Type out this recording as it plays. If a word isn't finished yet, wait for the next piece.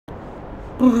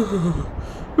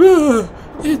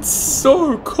It's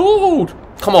so cold.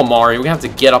 Come on, Mario. We're gonna have to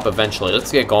get up eventually.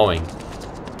 Let's get going.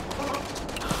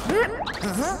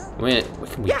 Where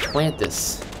can we plant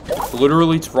this?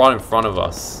 Literally, it's right in front of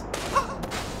us.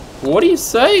 What do you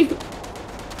say?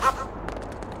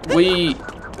 We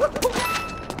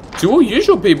do what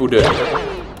usual people do.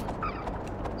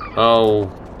 Oh,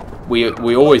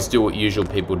 we always do what usual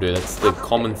people do. That's the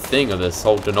common thing of this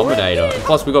whole denominator. And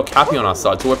plus, we got Cappy on our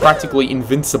side, so we're practically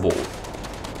invincible.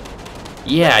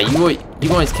 Yeah, you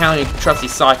always count your trusty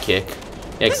sidekick.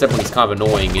 Yeah, except when he's kind of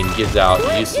annoying and gives out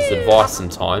useless advice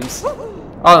sometimes.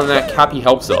 Other than that, Cappy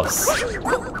helps us.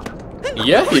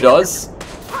 Yeah, he does.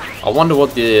 I wonder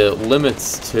what the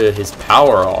limits to his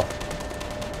power are.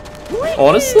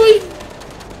 Honestly,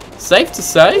 safe to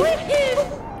say,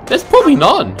 there's probably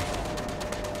none.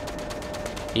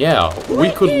 Yeah,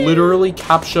 we could literally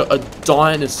capture a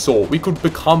dinosaur. We could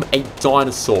become a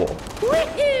dinosaur.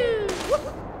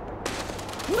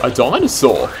 A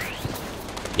dinosaur?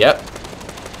 Yep.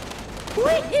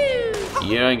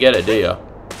 You don't get it, do you?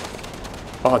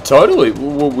 Oh, totally.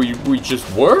 Well, we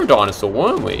just were a dinosaur,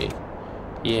 weren't we?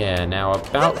 Yeah, now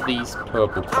about these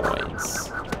purple coins.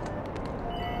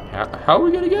 How are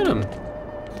we gonna get them?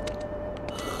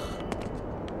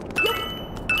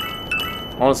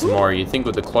 Honestly, Mario, you think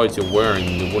with the clothes you're wearing,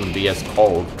 you wouldn't be as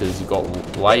cold because you've got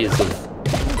layers of...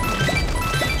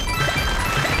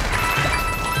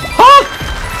 Huh!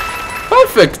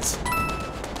 Perfect!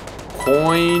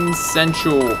 Coin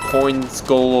Central, coins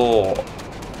galore.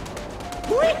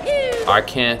 I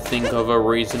can't think of a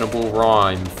reasonable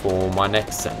rhyme for my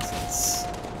next sentence.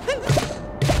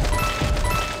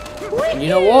 And you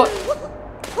know what?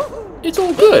 It's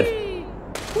all good.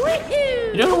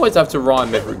 You don't always have to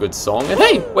rhyme every good song. And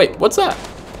hey, wait, what's that?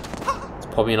 It's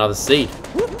probably another seed.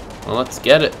 Well, let's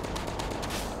get it.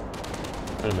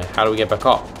 Wait a minute, how do we get back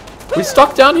up? We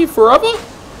stuck down here forever?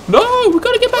 No, we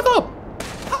gotta get back up.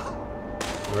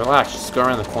 Relax, just go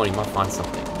around the corner, you might find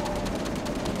something.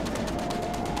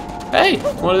 Hey,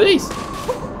 one of these.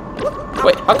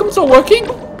 Wait, how come it's not working?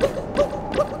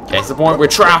 Okay, it's the point, we're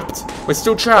trapped. We're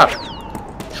still trapped.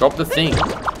 Drop the thing.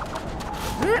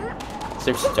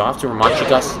 Seriously, do I have to remind you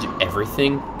guys to do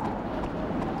everything?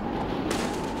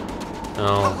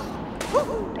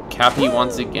 Oh. Cappy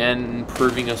once again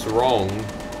proving us wrong.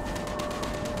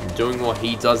 Doing what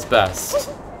he does best.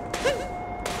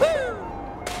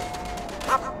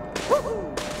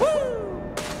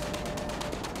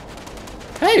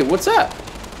 Hey, what's that?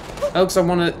 That looks like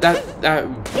one of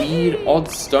that weird odd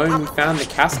stone we found in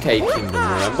the Cascade Kingdom,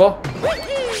 remember?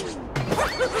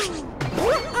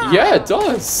 Yeah, it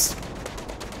does.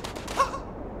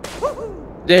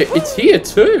 There, it's here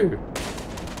too.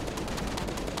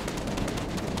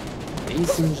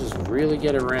 These things just really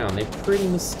get around. They're pretty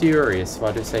mysterious, if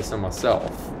I do say so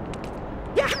myself.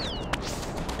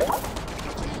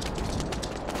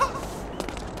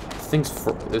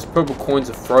 Those purple coins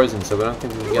are frozen, so we don't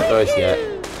think we can get those yet.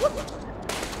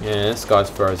 Yeah, this guy's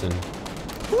frozen.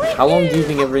 How long do you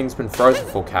think everything's been frozen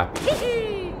for,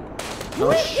 Cappy?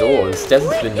 Not sure. This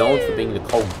desert's been known for being the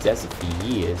cold desert for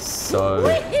years, so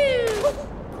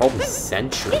probably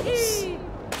centuries.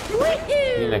 I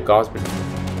think that guy's been...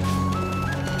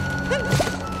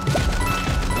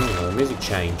 Oh, the music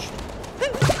changed.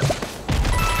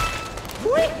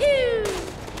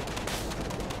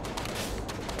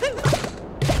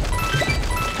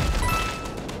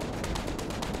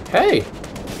 Hey,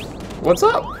 what's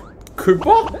up,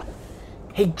 Koopa?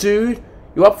 Hey, dude,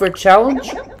 you up for a challenge?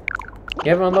 Yeah,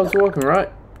 everyone loves walking, right?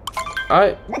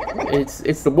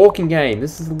 It's the walking game.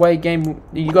 This is the way game.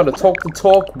 You got to talk the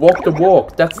talk, walk the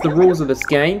walk. That's the rules of this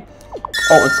game.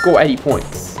 Oh, and score 80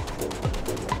 points.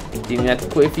 Didn't have to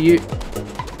clear for you.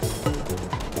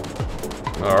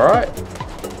 All right.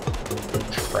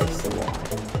 Trace the line.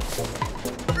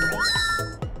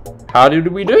 How did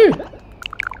we do?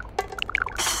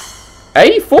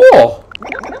 84!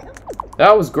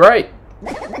 That was great.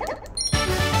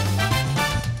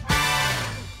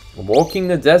 Walking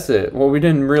the desert. Well, we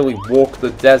didn't really walk the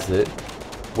desert.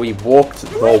 We walked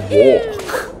the walk.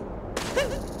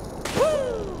 Oh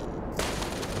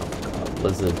my god,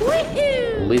 lizard.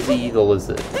 Lizzie the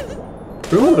lizard.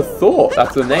 Who would have thought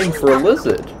that's the name for a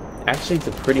lizard? Actually,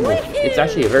 it's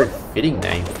actually a very fitting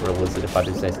name for a lizard, if I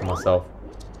do say so myself.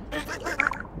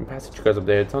 The passage goes up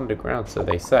there, it's underground, so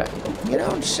they say. You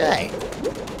don't say.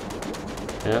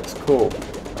 Yeah, that's cool.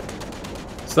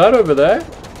 Is that over there?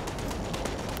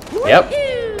 Yep.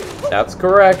 That's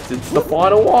correct. It's the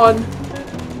final one.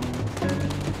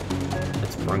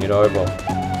 Let's bring it over.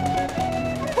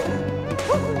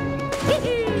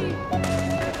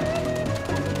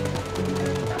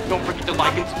 Don't forget to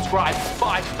like and subscribe.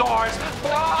 5 stars.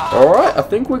 Alright, I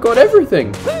think we got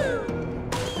everything.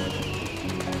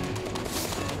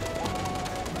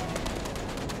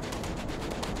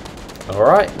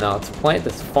 Alright, now let's plant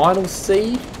this final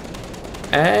seed.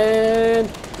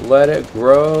 And let it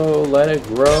grow, let it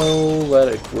grow, let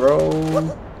it grow.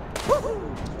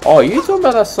 Oh, are you talking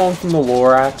about that song from the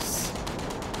Lorax?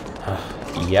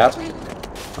 Yep.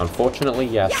 Unfortunately,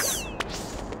 yes.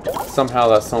 Somehow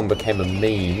that song became a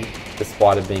meme,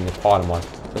 despite it being a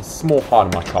small part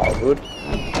of my childhood.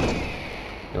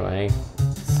 Anyway,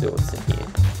 let's see what's in here.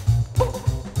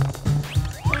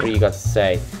 What do you got to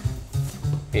say?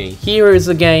 Here is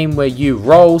a game where you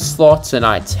roll slots and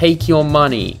I take your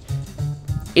money.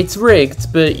 It's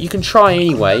rigged, but you can try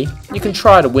anyway. You can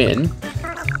try to win.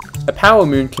 A power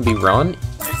moon can be run,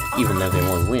 even though they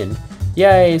won't win.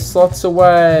 Yay, slots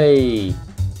away!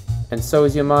 And so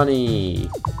is your money.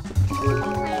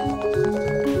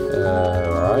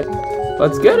 Alright,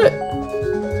 let's get it!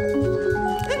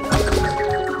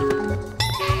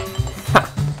 Ha!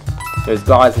 Those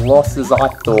guys lost as I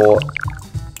thought.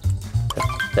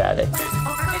 Pathetic.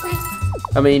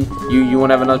 I mean, you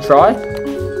wanna have another try?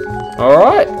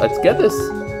 Alright, let's get this.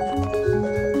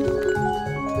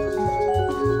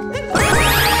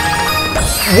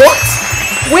 What?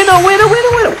 Winner, winner,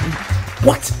 winner, winner!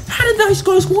 What? How did those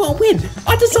guys want to win?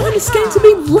 I designed this game to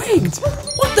be rigged!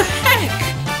 What the heck?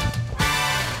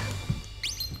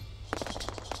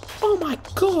 Oh my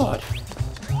god!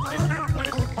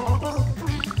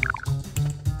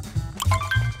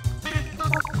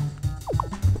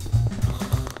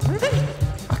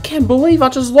 I can't believe I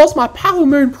just lost my Power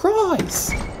Moon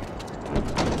prize!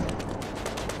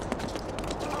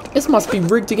 This must be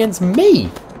rigged against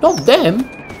me, not them,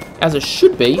 as it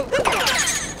should be.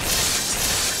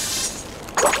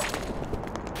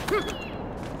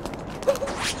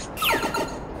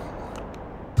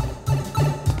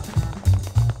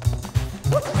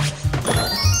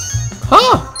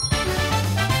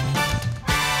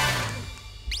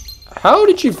 How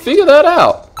did you figure that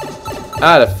out?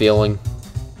 I had a feeling.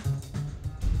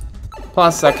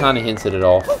 Plus, I kind of hinted it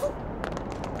off.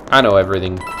 I know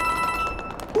everything.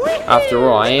 After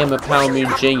all, I am a Power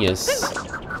Moon genius.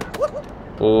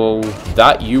 Well,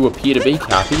 that you appear to be,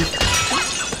 Cappy.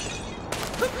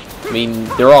 I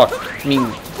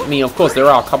mean, of course, there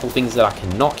are a couple things that I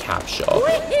cannot capture.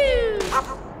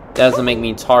 That doesn't make me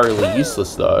entirely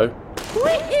useless, though.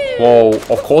 Well,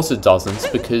 of course it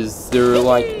doesn't, because there are,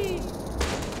 like,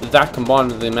 that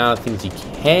combined with the amount of things you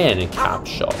can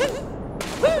capture.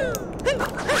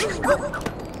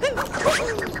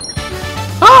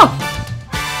 Ah!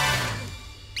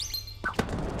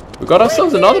 We got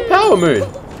ourselves another Power Moon.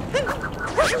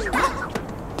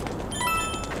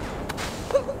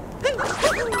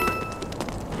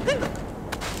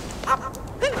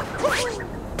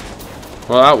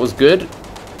 Well, that was good.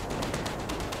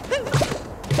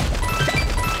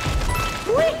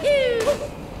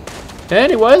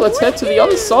 Anyway, let's head to the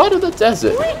other side of the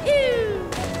desert.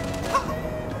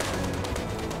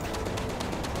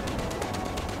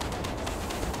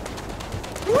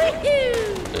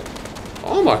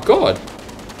 Oh my god.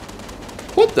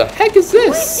 What the heck is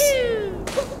this?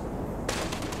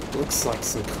 Looks like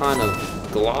some kind of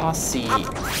glassy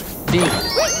thing.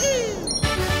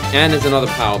 And there's another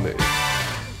Power Moon.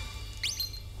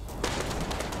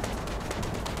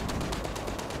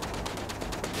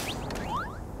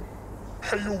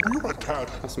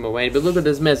 That's my way, but look at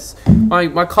this mess.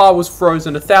 My car was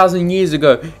frozen 1,000 years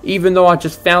ago. Even though I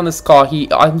just found this car,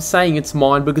 I'm saying it's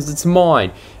mine because it's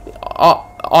mine.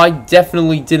 I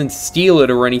definitely didn't steal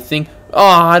it or anything. Oh,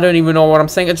 I don't even know what I'm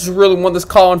saying. I just really want this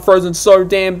car unfrozen so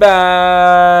damn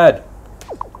bad.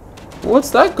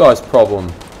 What's that guy's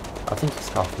problem? I think he's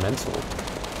half mental.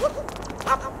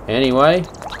 Anyway.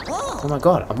 Oh my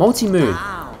god, a multi-moon.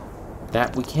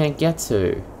 That we can't get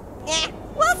to.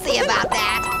 We'll see about that.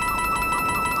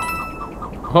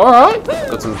 Alright,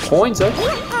 got some coins, eh?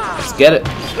 Let's get it.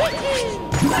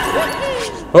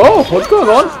 Oh, what's going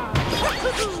on?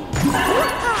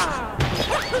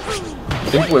 I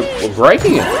think we're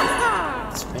breaking it.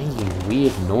 It's making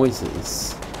weird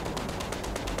noises.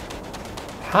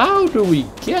 How do we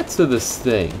get to this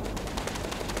thing?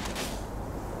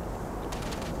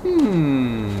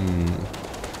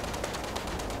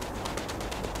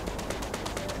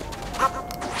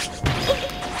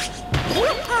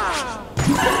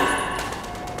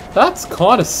 That's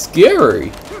kind of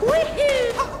scary.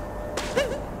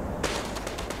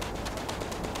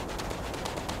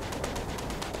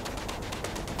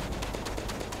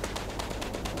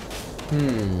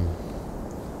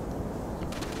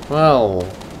 Well,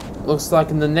 looks like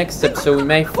in the next episode we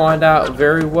may find out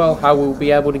very well how we'll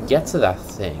be able to get to that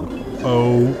thing.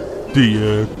 Oh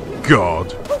dear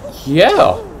God.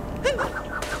 Yeah.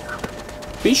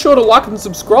 Be sure to like and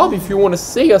subscribe if you want to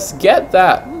see us get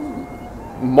that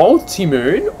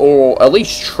multi-moon, or at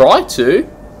least try to.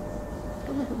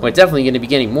 We're definitely going to be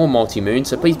getting more multi-moon,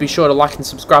 so please be sure to like and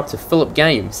subscribe to Philip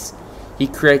Gamez. He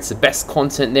creates the best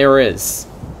content there is.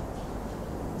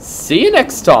 See you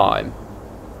next time.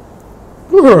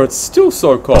 It's still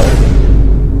so cold.